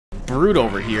brute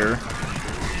over here.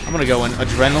 I'm gonna go in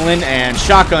adrenaline and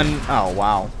shotgun. Oh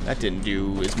wow, that didn't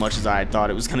do as much as I thought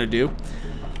it was gonna do.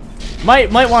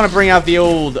 Might want to bring out the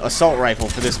old assault rifle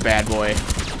for this bad boy.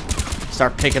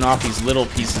 Start picking off these little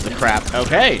pieces of crap.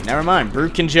 Okay, never mind.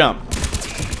 Brute can jump.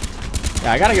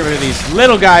 Yeah, I gotta get rid of these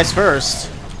little guys first.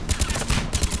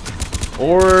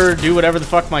 Or do whatever the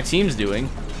fuck my team's doing.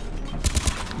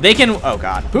 They can... Oh,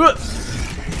 God.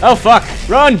 Oh, fuck.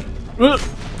 Run!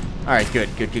 Alright, good.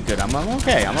 I'm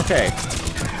okay. I'm okay.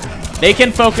 They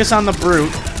can focus on the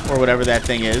brute, or whatever that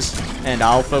thing is, and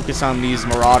I'll focus on these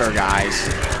marauder guys.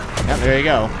 Yep, there you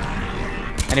go.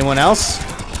 Anyone else?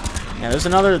 Yeah, there's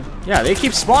another... Yeah, they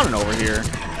keep spawning over here.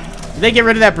 Did they get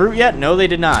rid of that brute yet? No, they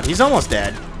did not. He's almost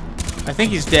dead. I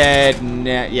think he's dead.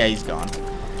 Nah, yeah, he's gone.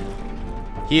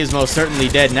 He is most certainly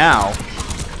dead now.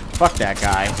 Fuck that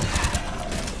guy.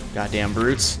 Goddamn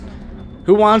brutes.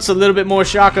 Who wants a little bit more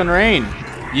shotgun rain?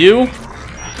 You?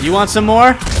 You want some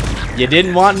more? You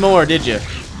didn't want more, did you?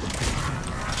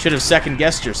 Should have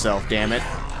second-guessed yourself, damn it.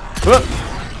 Whoop.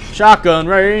 Shotgun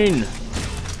rain.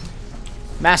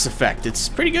 Mass Effect. It's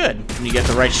pretty good when you get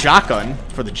the right shotgun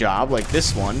for the job, like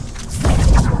this one.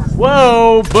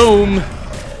 Whoa, boom.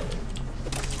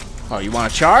 Oh, you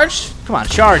want to charge? Come on,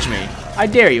 charge me. I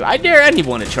dare you. I dare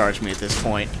anyone to charge me at this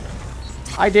point.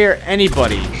 I dare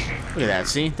anybody. Look at that,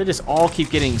 see? They just all keep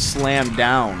getting slammed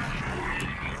down.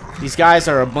 These guys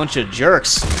are a bunch of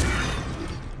jerks.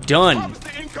 Done.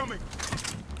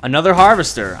 Another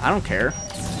harvester. I don't care.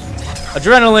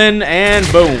 Adrenaline, and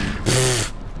boom.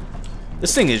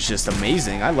 This thing is just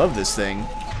amazing. I love this thing.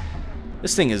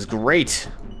 This thing is great.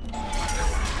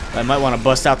 I might want to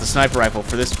bust out the sniper rifle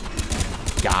for this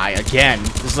guy again.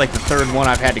 This is like the third one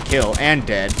I've had to kill, and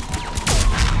dead.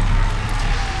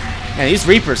 And these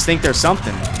Reapers think they're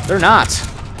something. They're not.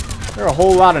 They're a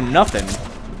whole lot of nothing.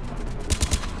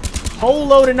 Whole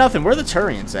load of nothing. Where are the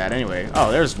Turians at, anyway?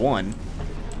 Oh, there's one.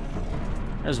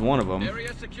 There's one of them.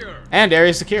 Area secure. And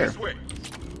area secure.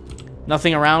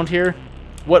 Nothing around here?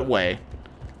 What way?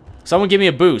 Someone give me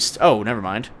a boost. Oh, never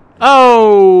mind.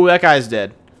 Oh, that guy's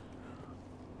dead.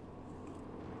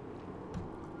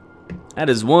 That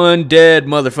is one dead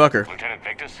motherfucker. Lieutenant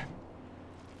Victus?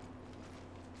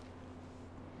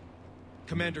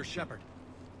 Commander Shepard,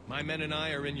 my men and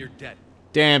I are in your debt.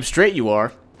 Damn straight you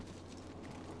are.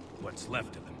 What's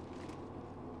left of him.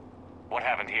 What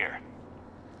happened here?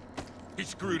 He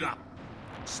screwed up.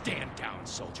 Stand down,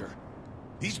 soldier.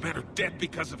 These men are dead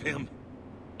because of him.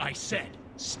 I said,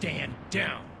 stand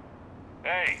down.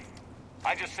 Hey,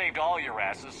 I just saved all your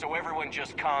asses, so everyone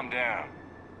just calm down.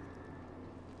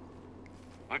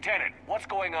 Lieutenant, what's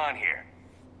going on here?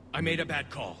 I made a bad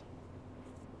call.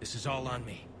 This is all on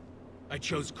me. I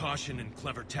chose caution and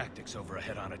clever tactics over a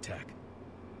head-on attack.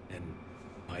 And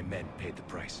my men paid the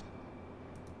price.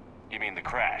 You mean the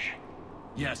crash?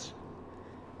 Yes.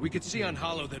 We could see on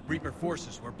Hollow that Reaper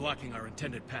forces were blocking our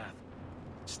intended path.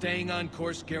 Staying on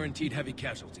course guaranteed heavy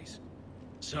casualties.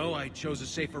 So I chose a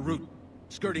safer route,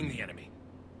 skirting the enemy.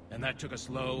 And that took us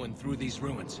low and through these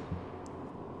ruins.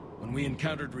 When we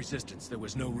encountered resistance, there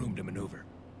was no room to maneuver.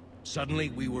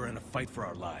 Suddenly, we were in a fight for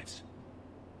our lives.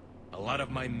 A lot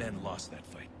of my men lost that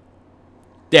fight.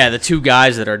 Yeah, the two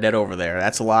guys that are dead over there.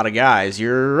 That's a lot of guys.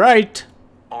 You're right.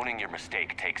 Owning your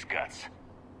mistake takes guts.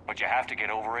 But you have to get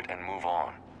over it and move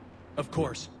on. Of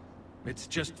course. It's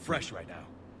just fresh right now.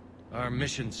 Our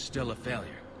mission's still a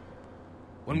failure.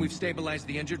 When we've stabilized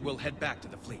the injured, we'll head back to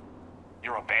the fleet.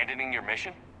 You're abandoning your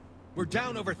mission? We're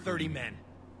down over 30 men.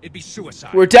 It'd be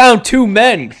suicide. We're down 2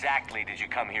 men. What exactly did you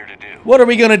come here to do? What are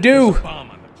we gonna do? There's a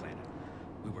bomb on the planet.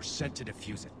 We were sent to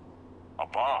defuse it. A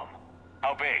bomb?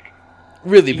 How big?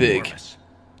 Really big. Enormous.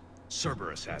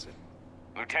 Cerberus has it.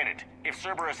 Lieutenant, if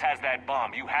Cerberus has that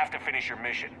bomb, you have to finish your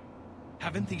mission.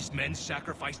 Haven't these men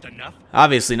sacrificed enough?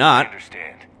 Obviously I not.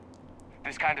 understand.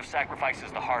 This kind of sacrifice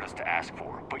is the hardest to ask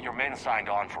for, but your men signed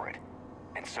on for it.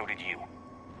 And so did you.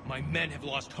 My men have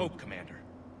lost hope, Commander.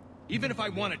 Even if I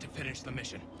wanted to finish the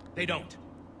mission, they don't.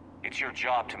 It's your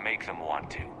job to make them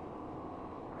want to.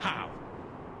 How?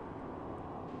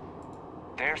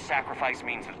 Their sacrifice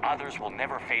means that others will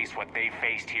never face what they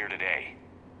faced here today.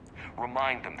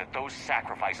 Remind them that those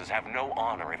sacrifices have no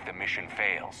honor if the mission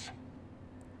fails.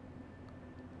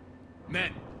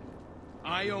 Men,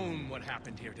 I own what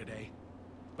happened here today.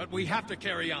 But we have to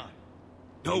carry on.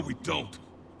 No, we don't.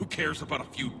 Who cares about a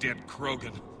few dead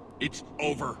Krogan? It's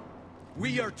over.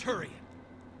 We are Turian,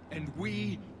 and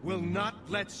we will not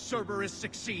let Cerberus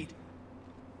succeed.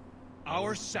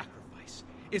 Our sacrifice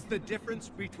is the difference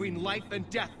between life and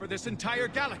death for this entire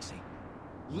galaxy.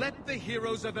 Let the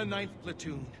heroes of the 9th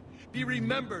Platoon be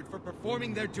remembered for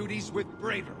performing their duties with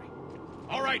bravery.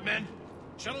 All right, men.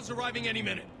 Shuttle's arriving any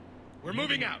minute. We're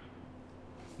moving out.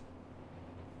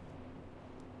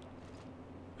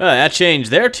 Oh, that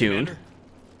changed their tune. Commander,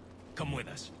 come with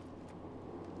us.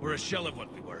 We're a shell of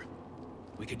what we were.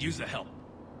 We could use the help.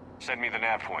 Send me the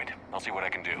nav point. I'll see what I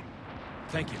can do.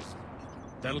 Thank you.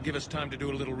 That'll give us time to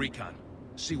do a little recon.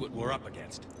 See what we're up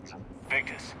against.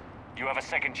 Victus, you have a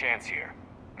second chance here.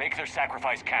 Make their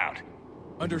sacrifice count.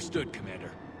 Understood,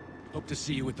 Commander. Hope to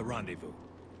see you at the rendezvous.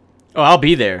 Oh, I'll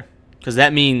be there. Because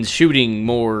that means shooting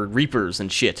more Reapers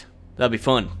and shit. That'll be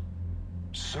fun.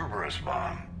 Cerberus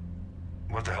bomb.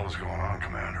 What the hell is going on,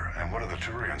 Commander? And what do the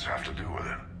Turians have to do with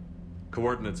it?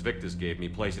 Coordinates Victus gave me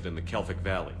place it in the Kelphic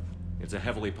Valley. It's a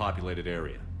heavily populated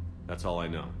area. That's all I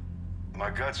know. My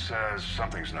gut says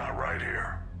something's not right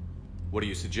here. What do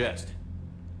you suggest?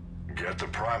 Get the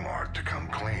Primarch to come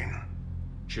clean.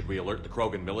 Should we alert the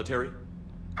Krogan military?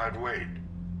 I'd wait.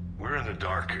 We're in the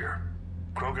dark here.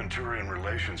 Krogan-Turian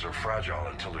relations are fragile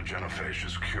until the genophage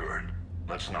is cured.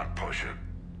 Let's not push it.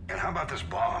 And how about this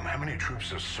bomb? How many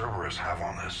troops does Cerberus have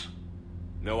on this?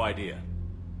 No idea.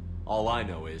 All I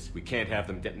know is we can't have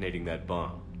them detonating that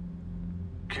bomb.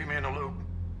 Keep me in the loop.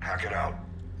 Hack it out.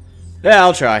 Yeah,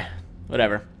 I'll try.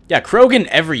 Whatever. Yeah, Krogan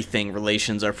everything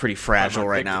relations are pretty fragile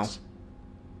right now.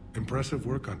 Impressive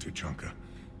work on Tuchanka.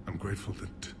 I'm grateful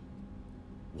that...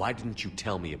 Why didn't you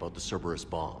tell me about the Cerberus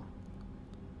bomb?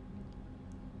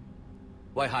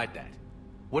 Why hide that?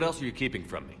 What else are you keeping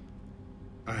from me?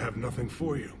 I have nothing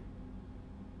for you.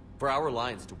 For our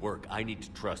alliance to work, I need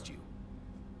to trust you.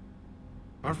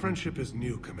 Our friendship is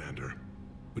new, Commander.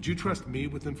 Would you trust me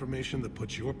with information that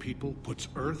puts your people, puts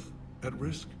Earth, at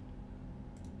risk?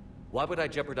 Why would I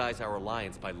jeopardize our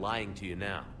alliance by lying to you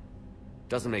now?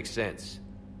 Doesn't make sense.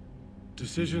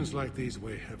 Decisions like these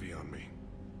weigh heavy on me.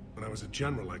 When I was a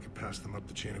general, I could pass them up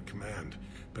the chain of command.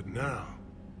 But now,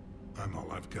 I'm all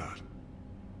I've got.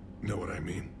 Know what I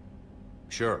mean?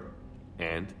 Sure.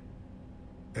 And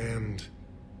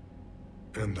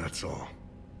that's all.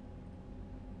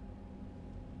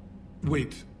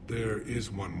 Wait, there is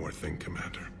one more thing,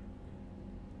 Commander.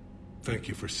 Thank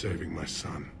you for saving my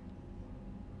son.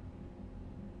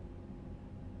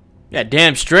 Yeah,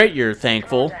 damn straight you're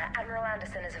thankful. Admiral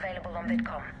Anderson is available on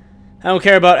VidCom. I don't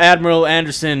care about Admiral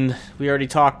Anderson. We already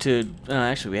talked to...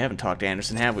 actually, we haven't talked to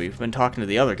Anderson, have we? We've been talking to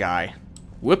the other guy.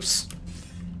 Whoops.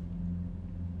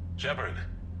 Shepard.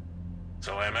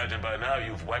 So I imagine by now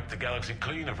you've wiped the galaxy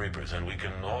clean of Reapers and we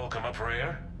can all come up for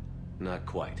air? Not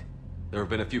quite. There have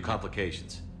been a few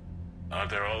complications.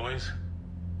 Aren't there always?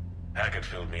 Hackett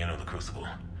filled me in on the Crucible.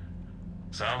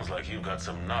 Sounds like you've got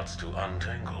some knots to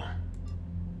untangle.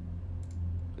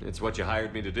 It's what you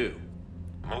hired me to do.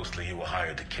 Mostly you were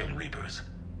hired to kill Reapers.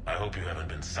 I hope you haven't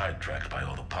been sidetracked by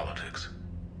all the politics.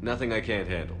 Nothing I can't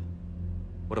handle.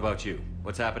 What about you?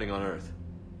 What's happening on Earth?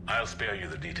 I'll spare you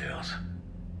the details.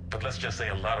 But let's just say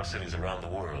a lot of cities around the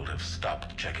world have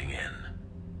stopped checking in.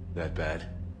 That bad?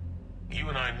 You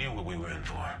and I knew what we were in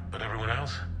for, but everyone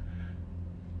else?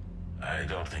 I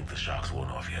don't think the shock's worn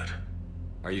off yet.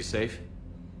 Are you safe?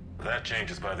 That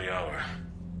changes by the hour.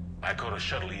 I caught a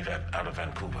shuttle evac out of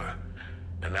Vancouver,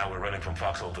 and now we're running from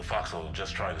foxhole to foxhole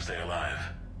just trying to stay alive.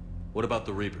 What about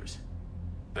the Reapers?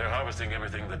 They're harvesting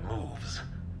everything that moves.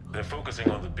 They're focusing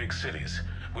on the big cities,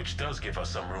 which does give us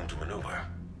some room to maneuver.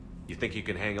 You think you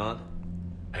can hang on?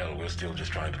 Hell, we're still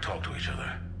just trying to talk to each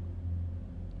other.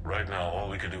 Right now, all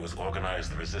we can do is organize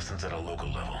the resistance at a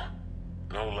local level.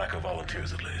 No lack of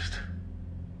volunteers, at least.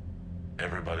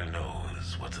 Everybody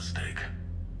knows what's at stake.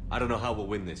 I don't know how we'll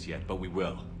win this yet, but we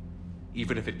will.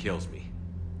 Even if it kills me.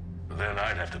 Then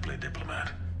I'd have to play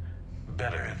diplomat.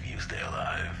 Better if you stay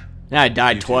alive. Yeah, I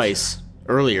died twice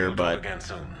earlier, We'll but talk again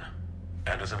soon.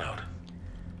 Anderson out.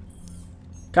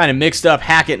 kind of mixed up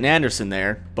Hackett and Anderson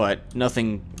there, but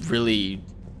nothing really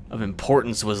of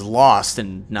importance was lost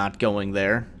in not going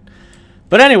there.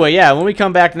 But anyway, yeah, when we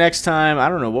come back next time, I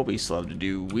don't know what we still have to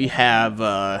do. We have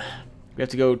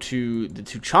to go to the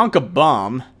Tuchanka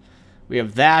bomb. We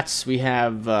have that. We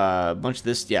have a bunch of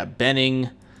this, yeah, Benning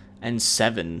and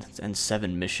Seven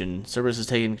mission. Cerberus is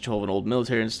taking control of an old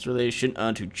military installation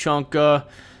on Tuchanka.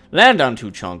 Land on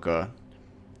Tuchanka.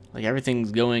 Like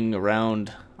everything's going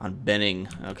around on Benning.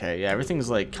 Okay, yeah, everything's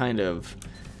like kind of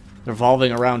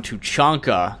revolving around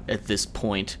Tuchanka at this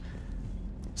point.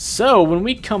 So, when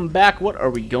we come back, what are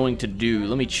we going to do?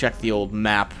 Let me check the old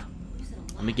map.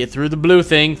 Let me get through the blue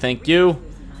thing, thank you.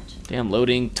 Damn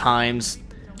loading times.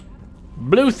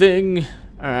 Blue thing.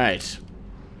 Alright.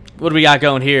 What do we got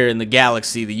going here in the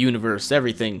galaxy, the universe,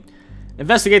 everything?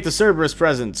 Investigate the Cerberus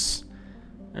presence.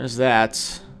 There's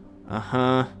that.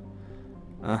 Uh-huh.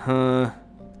 Uh-huh.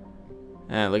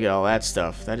 Look at all that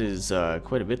stuff. That is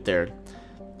quite a bit there.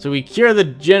 So we cure the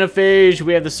genophage,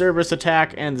 we have the Cerberus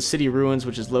attack, and the city ruins,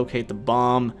 which is locate the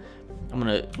bomb. I'm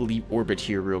gonna leave orbit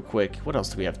here real quick. What else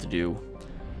do we have to do?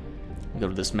 Go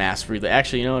to this mass relay.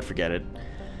 Actually, you know what? Forget it.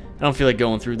 I don't feel like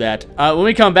going through that. When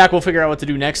we come back, we'll figure out what to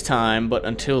do next time. But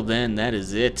until then, that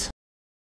is it.